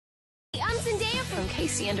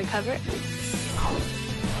Casey Undercover,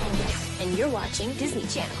 and you're watching Disney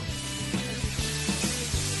Channel.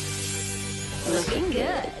 Looking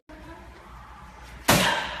good.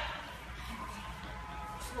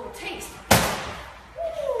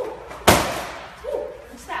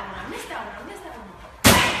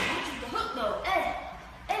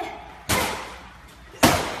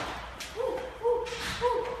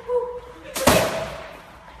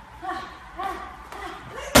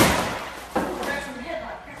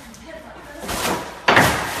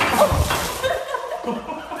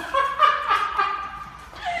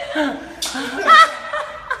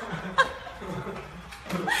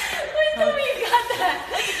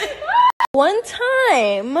 One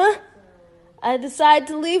time, I decided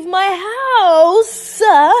to leave my house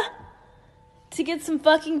to get some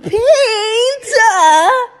fucking paint.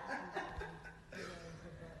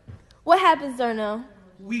 What happens, Darno?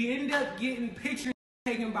 We end up getting pictures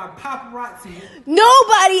taken by paparazzi.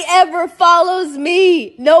 Nobody ever follows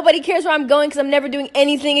me. Nobody cares where I'm going because I'm never doing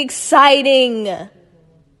anything exciting.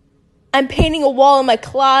 I'm painting a wall in my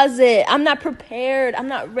closet. I'm not prepared. I'm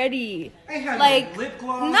not ready. They have like lip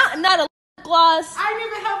gloss. Not a lip gloss. I didn't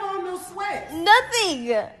even have on no sweats.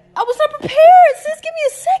 Nothing. I was not prepared. Sis, give me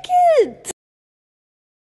a second.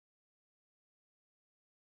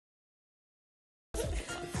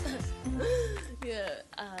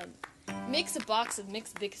 Mix a box of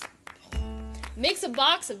mixed biscuits. Mix a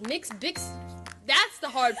box of mixed biscuits. That's the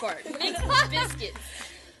hard part. Mixed biscuits.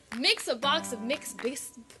 Mix a box of mixed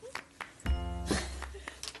biscuits.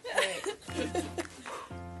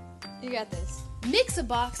 You got this. Mix a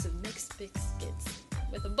box of mixed biscuits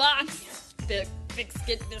with a box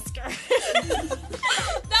biscuit whisker. That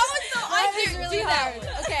was so. I dare really do that one.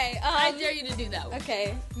 Okay. I dare you to do that one.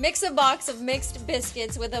 Okay. Mix a box of mixed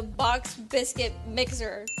biscuits with a box biscuit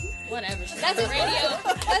mixer. Whatever. That's the radio.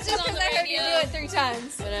 That's just because I heard you do it 3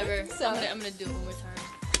 times. Whatever. So I'm gonna do it one more time.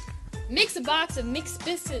 Mix a box of mixed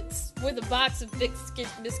biscuits with a box of biscuit.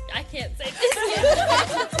 I can't say biscuit. I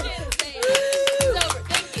can't say it. It's over.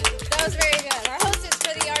 Thank you. That was very good. Our hostess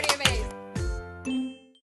for the Arty of A's.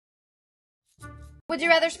 Would you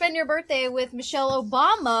rather spend your birthday with Michelle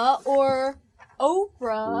Obama or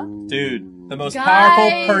Oprah? Dude, the most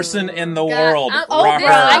powerful person in the world. Oprah.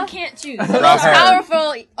 I can't choose. The most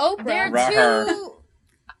powerful Oprah. They're two.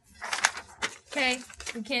 Okay.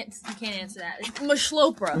 You can't answer that.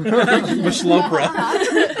 Mashlopra. Mashlopra.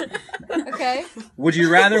 Okay. Would you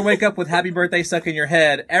rather wake up with happy birthday stuck in your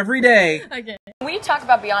head every day? Okay. When you talk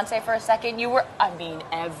about Beyonce for a second, everything.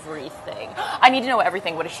 I need to know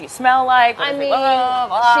everything. What does she smell like?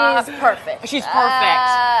 She's perfect. She's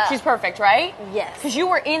perfect. She's perfect, right? Yes. Because you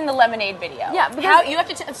were in the Lemonade video. Yeah. Because you have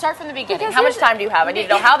to start from the beginning. How much time do you have? I need to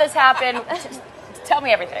know how this happened. Tell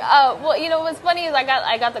me everything. Well, you know what's funny is I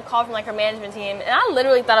got the call from like her management team, and I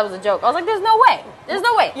literally thought it was a joke. I was like, "There's no way. There's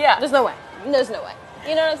no way. Yeah. There's no way. There's no way."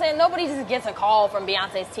 You know what I'm saying? Nobody just gets a call from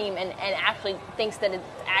Beyonce's team and actually thinks that it's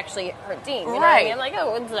actually her team. You know what I mean? I'm like,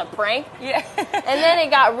 oh, it's a prank. Yeah. And then it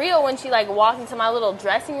got real when she like walked into my little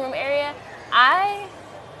dressing room area.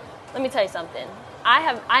 Let me tell you something.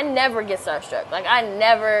 I never get starstruck. Like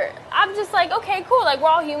I'm just like, okay, cool. Like we're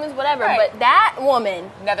all humans, whatever. Right. But that woman,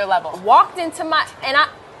 Another level. walked into my, and I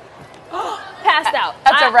passed out.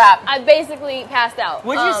 That's a wrap. I basically passed out.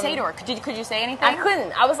 What did you say to her? Could you say anything? I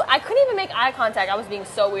couldn't. I couldn't even make eye contact. I was being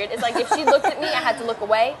so weird. It's like if she looked at me, I had to look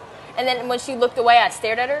away. And then when she looked away, I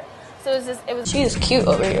stared at her. So it was She is cute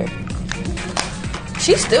over here.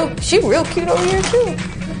 She real cute over here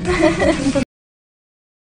too.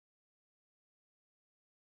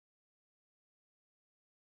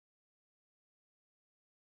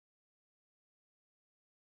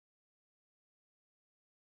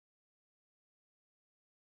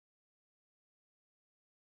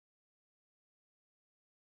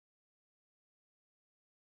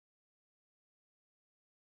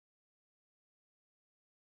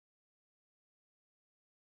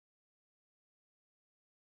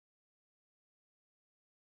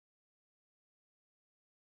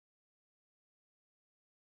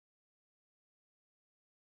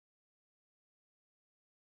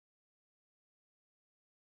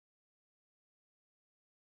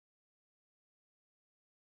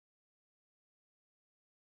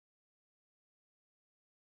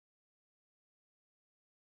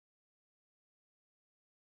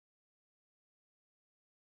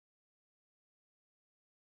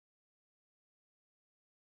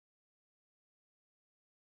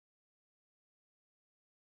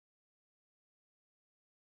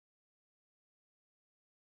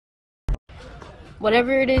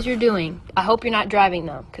 whatever it is you're doing. I hope you're not driving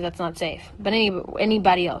though, because that's not safe. But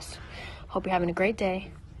anybody else, hope you're having a great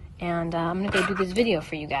day. And I'm gonna go do this video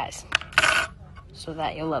for you guys so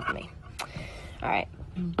that you'll love me. Alright,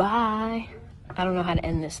 bye. I don't know how to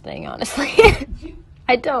end this thing, honestly.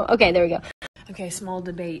 I don't. Okay, there we go. Okay, small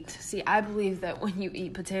debate. See, I believe that when you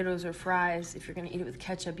eat potatoes or fries, if you're gonna eat it with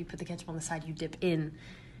ketchup, you put the ketchup on the side, you dip in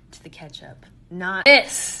to the ketchup. Not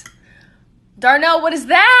this. Darnell, what is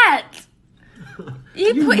that?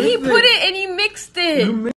 He put it and he mixed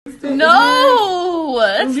it. No,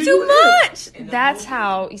 that's too much. That's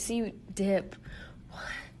how, you see, you dip.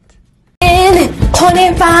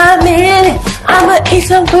 25 minutes, I'ma eat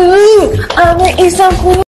some food.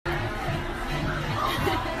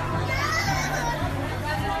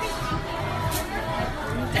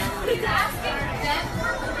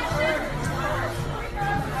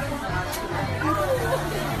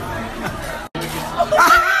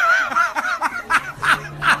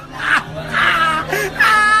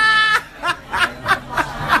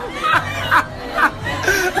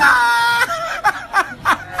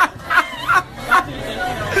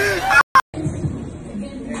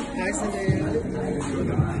 Hi, Zendaya.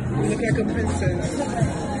 You look like a princess.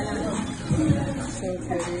 So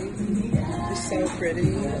pretty. You're so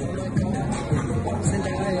pretty. Oh my god.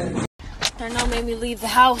 Zendaya. Darnell made me leave the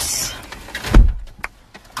house.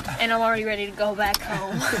 And I'm already ready to go back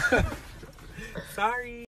home.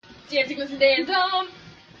 Sorry. Do you have to go Zendaya and Tom?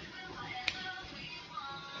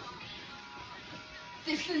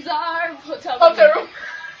 This is our hotel room.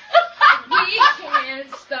 We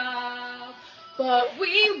can't stop, but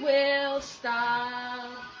we will stop.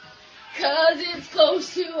 'Cause it's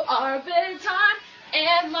close to our bedtime,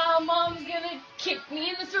 and my mom's gonna kick me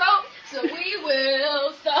in the throat. So we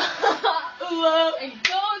will stop and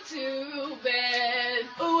go to bed.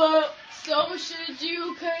 So should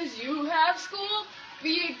you, 'cause you have school.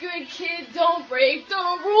 Be a good kid, don't break the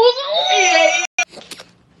rules.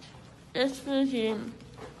 This vision.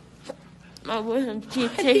 My wisdom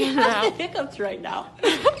teeth taken out. Hiccups right now.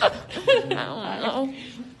 I don't know.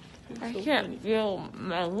 I can't feel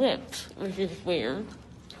my lips, which is weird.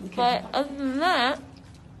 But other than that,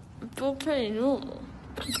 I feel pretty normal.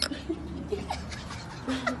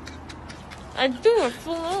 I do, I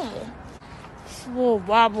feel normal. It's a little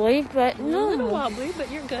wobbly, but A little normal. wobbly, but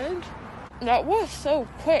you're good. That was so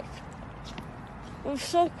quick. It was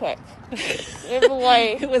so quick. It was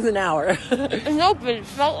like, It was an hour. no, but it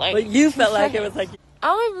felt like. But you felt like it was like I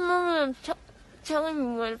don't even remember them telling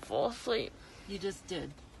me when to fall asleep. you just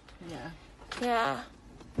did. Yeah. Yeah.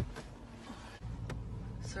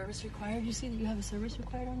 Service required? You see that you have a service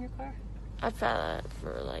required on your car? I've had that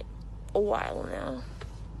for like a while now.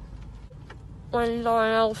 When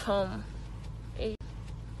Darnell's home, he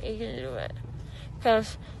can do it.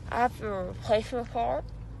 Because I have to replace my car.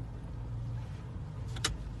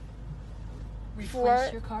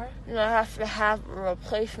 Replace your car? And I have to have a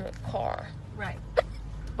replacement car. Right.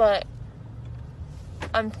 But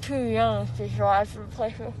I'm too young to drive a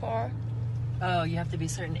replacement car. Oh, you have to be a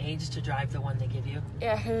certain age to drive the one they give you?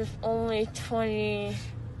 Yeah, he's only 20.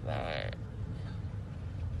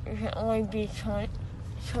 You can only be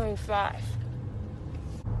 25.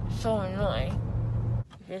 So annoying.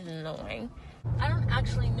 It's annoying. I don't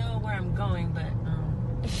actually know where I'm going, but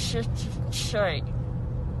It's just straight.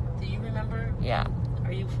 do you remember? Yeah.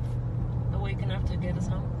 Are you awake enough to get us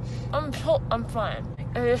home? I'm fine.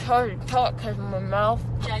 It's hard to talk because my mouth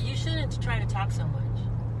Yeah, you shouldn't try to talk so much.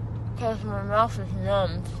 Because my mouth is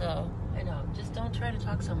numb, so. I know. Just don't try to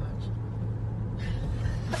talk so much.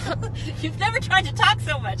 You've never tried to talk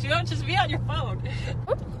so much. You don't just be on your phone.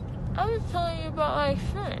 I was telling you about my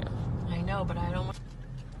experience. I know, but I don't want...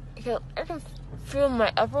 Because I can feel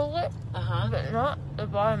my upper lip, Uh-huh. but not the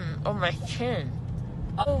bottom of my chin.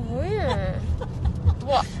 Oh, weird.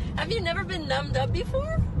 What? Have you never been numbed up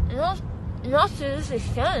before? Not to this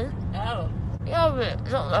extent. Oh. Yeah, but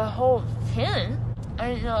not my whole chin. I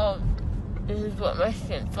didn't know this is what my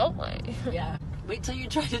skin felt like. Yeah. Wait till you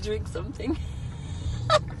try to drink something.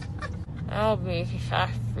 That'll be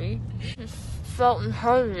catastrophe. Just felt in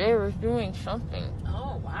her that they were doing something.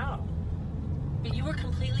 Oh, wow. But you were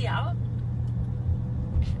completely out?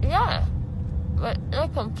 Yeah, but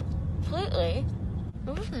not completely.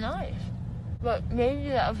 It was nice. But maybe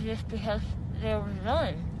that was just because they were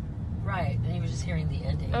done. Right, and you were just hearing the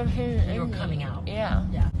ending. I was hearing the You were ending. coming out. Yeah.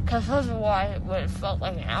 Yeah. Because otherwise it would have felt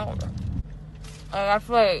like an hour. Like, I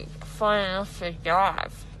feel like fun enough to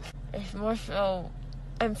drive. It's more so,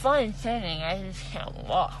 I'm fine sitting, I just can't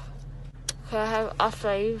walk. Could I have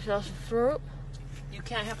acai without the fruit? You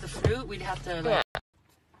can't have the fruit? We'd have to, like... Yeah.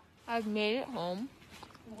 I've made it home.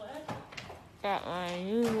 What? Got my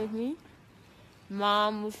new with me.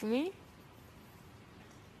 Mom with me.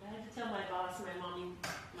 I had to tell my boss, my mommy,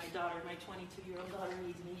 my daughter. My 22-year-old daughter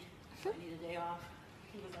needs me. I need a day off.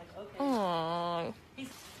 He was like, okay. Aww.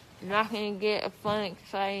 Not gonna get a fun,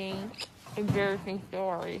 exciting, embarrassing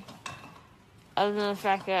story. Other than the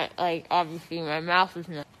fact that, like, obviously my mouth is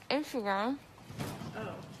not. Instagram.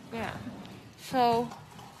 Oh. Yeah. So,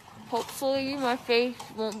 hopefully my face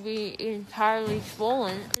won't be entirely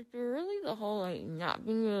swollen. It's really the whole, like, not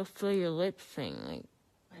being able to feel your lips thing. Like,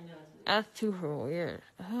 I know. that's super weird.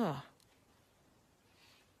 Ugh.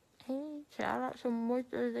 Hey, shout out to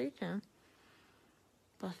moisturization.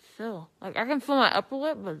 But still, like, I can feel my upper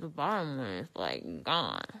lip, but the bottom one is, like,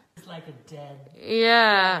 gone. It's like a dead.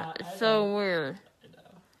 Yeah, it's so weird.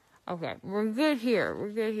 Okay, we're good here.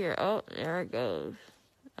 We're good here. Oh, there it goes.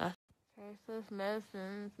 Okay, so this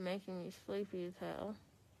medicine's making me sleepy as hell.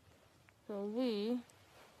 So we,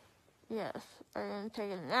 yes, are going to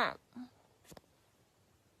take a nap.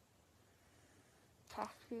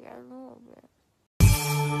 Talk to you guys a little bit.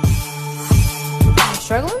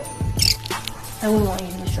 Struggling? I wouldn't want you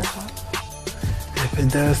to be stressful. If it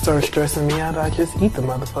does start stressing me out, I just eat the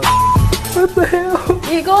motherfucker. What the hell?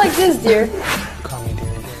 You go like this, dear. Call me dear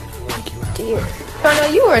again. I'll work you out. Dear. Oh no,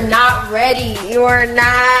 you are not ready. You are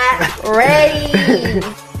not ready.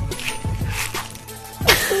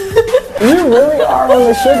 You really are on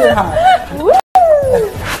the sugar high.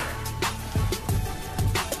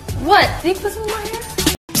 What? Did you put some in my hair?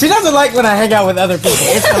 She doesn't like when I hang out with other people.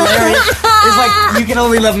 It's hilarious. It's like, you can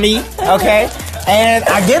only love me, okay? And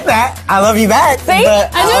I get that. I love you back. See? I do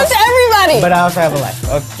it to everybody. But I also have a life,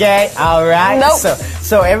 okay? All right? Nope.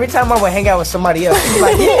 So every time I would hang out with somebody else, she'd be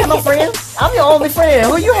like, you ain't got no friends. I'm your only friend.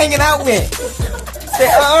 Who you hanging out with? Say,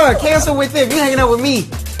 cancel with them. You hanging out with me.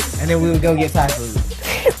 And then we would go get Thai food.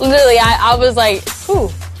 Literally, I was like, who?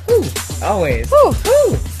 Always. Who?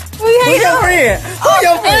 Who's your friend? Who's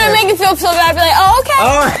your friend? And it make you feel so bad. I'd be like, oh, okay.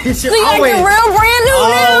 All right. So you got your real brand new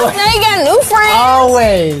now? Now you got new friends?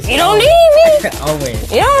 Always. You don't need me.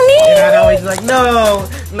 Always. You don't need me. And I'd always be like, no,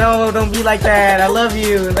 don't be like that. I love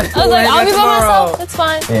you. I was like, I'll be by myself. It's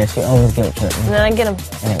fine. Yeah, she always guilt tripped me. And then I get him.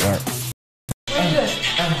 And it works.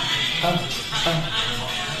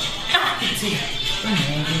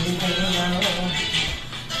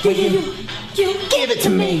 You give it to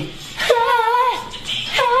me.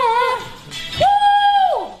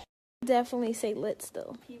 Definitely say lit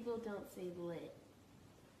still. People don't say lit.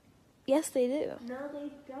 Yes, they do. No, they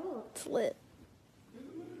don't. It's lit.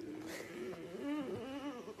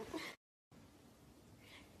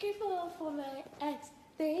 Careful for my ex.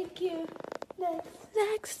 Thank you.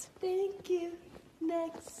 Next. Thank you.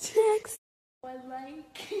 Next. One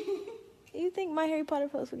like. You think my Harry Potter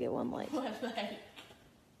post would get one like? One like.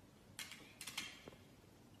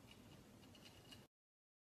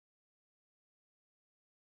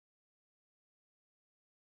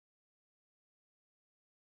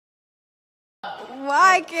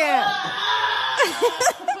 Why can't?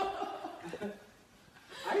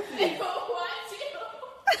 I'm sick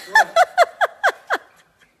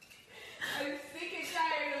and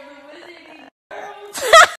tired of the wizarding.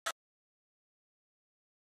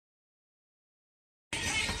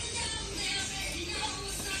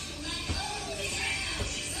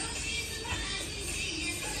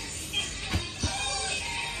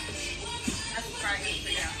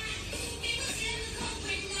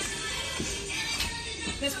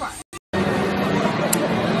 This part.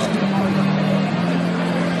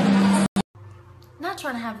 Not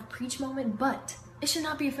trying to have a preach moment, but it should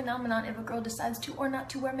not be a phenomenon if a girl decides to or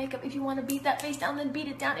not to wear makeup. If you want to beat that face down, then beat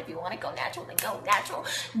it down. If you want to go natural, then go natural.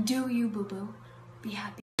 Do you, boo-boo. Be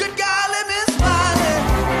happy. Good God, let me smiling.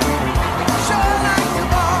 Sure like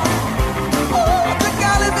tomorrow. Oh, good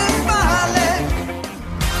God, let me smiling.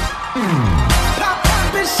 Pop,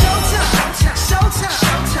 pop, it's showtime.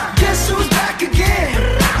 Showtime. Guess who's back again?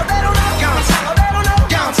 Oh, they don't know. Oh, they don't know.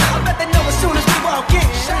 I bet they know as soon as we walk in.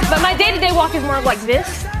 But my day-to-day walk is more of like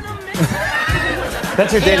this.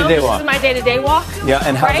 That's your day-to-day walk. This is my day-to-day walk. Yeah,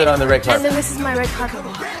 and how's it on the red carpet? And then this is my red carpet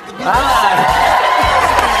walk.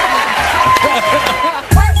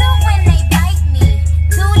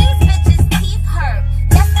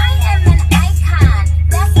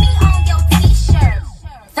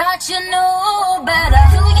 Thought you knew better.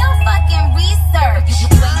 Do your fucking research.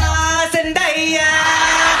 Zendaya,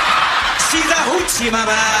 she's a hoochie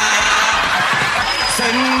mama.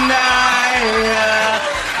 Zendaya,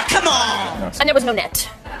 come on. And there was no net.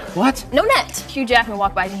 What? No net. Hugh Jackman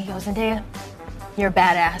walked by and he goes, Zendaya, you're a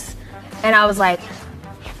badass. And I was like,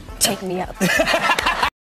 take me up.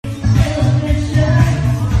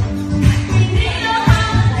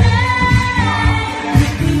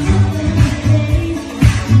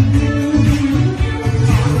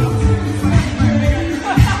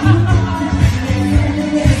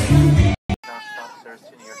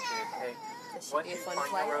 Once you find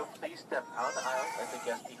your row, please step out the aisle and the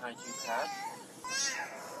guest behind you pass.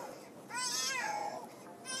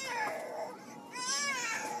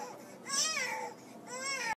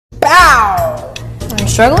 Bow! Are you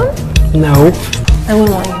struggling? No. I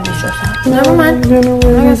wouldn't want you to be stressed out. Never mind. I'm not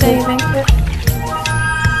gonna say anything.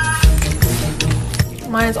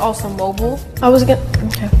 Mine is also mobile. I was gonna.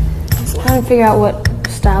 Okay. I'm trying to figure out what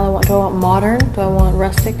style I want. Do I want modern? Do I want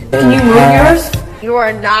rustic? Can you move yours? You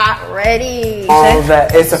are not ready. All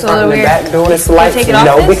that. It's a front and the back door. It's like take it off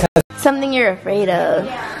no, this? because Something you're afraid of.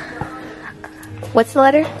 What's the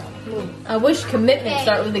letter? I wish commitment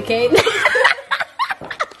start with a K.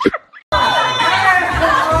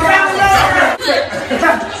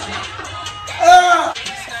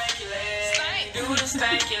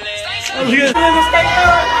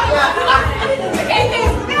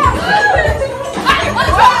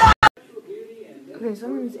 Okay, so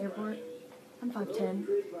I'm in this airport. I'm 5'10".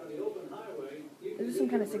 Is this some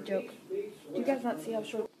kind of sick joke? Do you guys not see how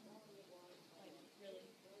short?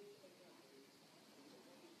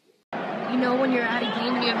 You know when you're at a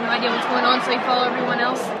game and you have no idea what's going on, so you follow everyone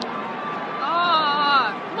else?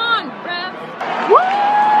 Ah, come on, Rev. Woo!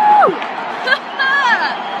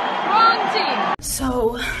 Wrong team.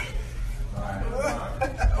 So,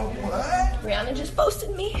 Rihanna just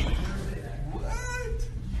posted me.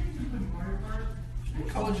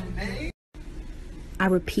 I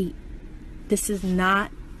repeat, this is not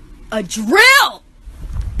a drill.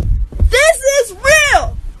 This is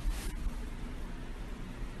real.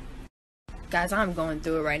 Guys, I'm going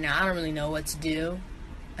through it right now. I don't really know what to do.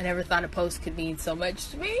 I never thought a post could mean so much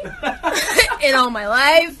to me in all my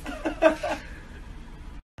life.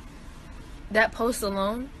 That post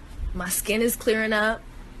alone, my skin is clearing up.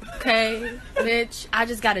 Okay, bitch, I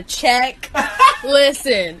just got to check.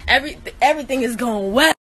 Listen, everything is going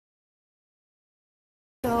well.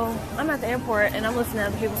 So, I'm at the airport and I'm listening to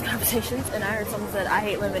other people's conversations and I heard someone said, I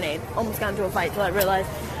hate lemonade. Almost got into a fight till I realized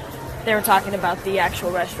they were talking about the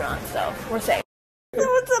actual restaurant, so we're safe.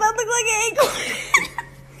 Someone said I look like an acorn.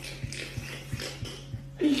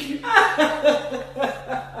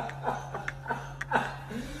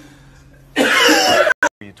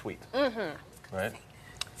 You tweet. Mm-hmm. Right?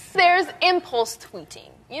 There's impulse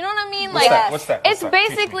tweeting. You know what I mean? What's that? What's that? It's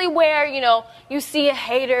basically where, you know, you see a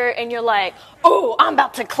hater and you're like, oh, I'm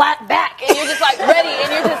about to clap back. And you're just like ready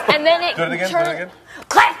and you're just, and then it Do it again, turns, do it again.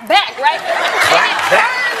 clap back, right? Clap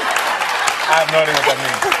back. I have no idea what that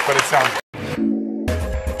means, but it sounds.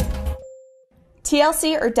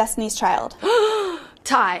 TLC or Destiny's Child?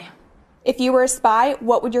 Tie. If you were a spy,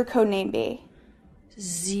 what would your code name be?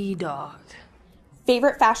 Z-Dog.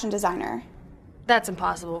 Favorite fashion designer? That's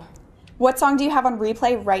impossible. What song do you have on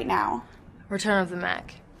replay right now? Return of the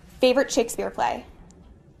Mac. Favorite Shakespeare play?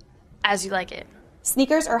 As You Like It.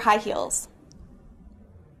 Sneakers or high heels?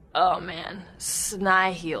 Oh man,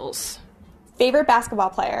 Snai heels. Favorite basketball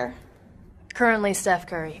player? Currently Steph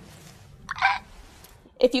Curry.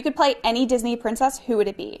 If you could play any Disney princess, who would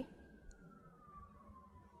it be?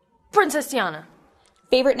 Princess Tiana.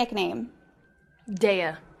 Favorite nickname?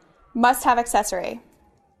 Dea. Must-have accessory?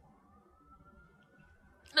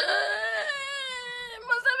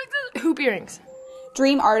 Hoop earrings.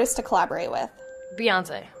 Dream artist to collaborate with?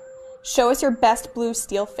 Beyonce. Show us your best blue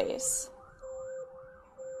steel face.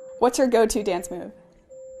 What's your go-to dance move?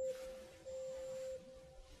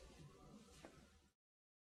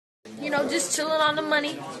 You know, just chilling on the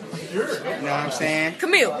money. You know what I'm saying?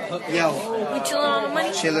 Camille. Yo. We chilling on the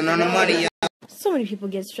money? Chilling on the money, yo. So many people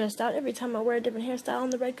get stressed out every time I wear a different hairstyle on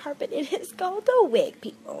the red carpet. It is called a wig,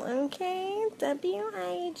 people, okay?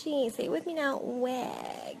 W-I-G. Say it with me now,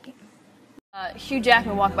 wig. Hugh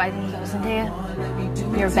Jackman walked by and he goes, Zendaya,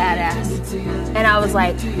 you're a badass. And I was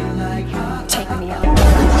like, take me out.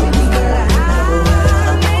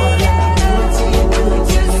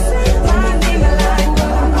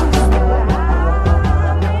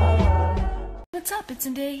 What's up? It's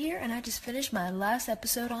Zendaya here, and I just finished my last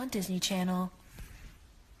episode on Disney Channel.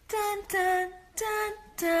 Dun dun dun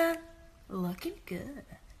dun. Looking good.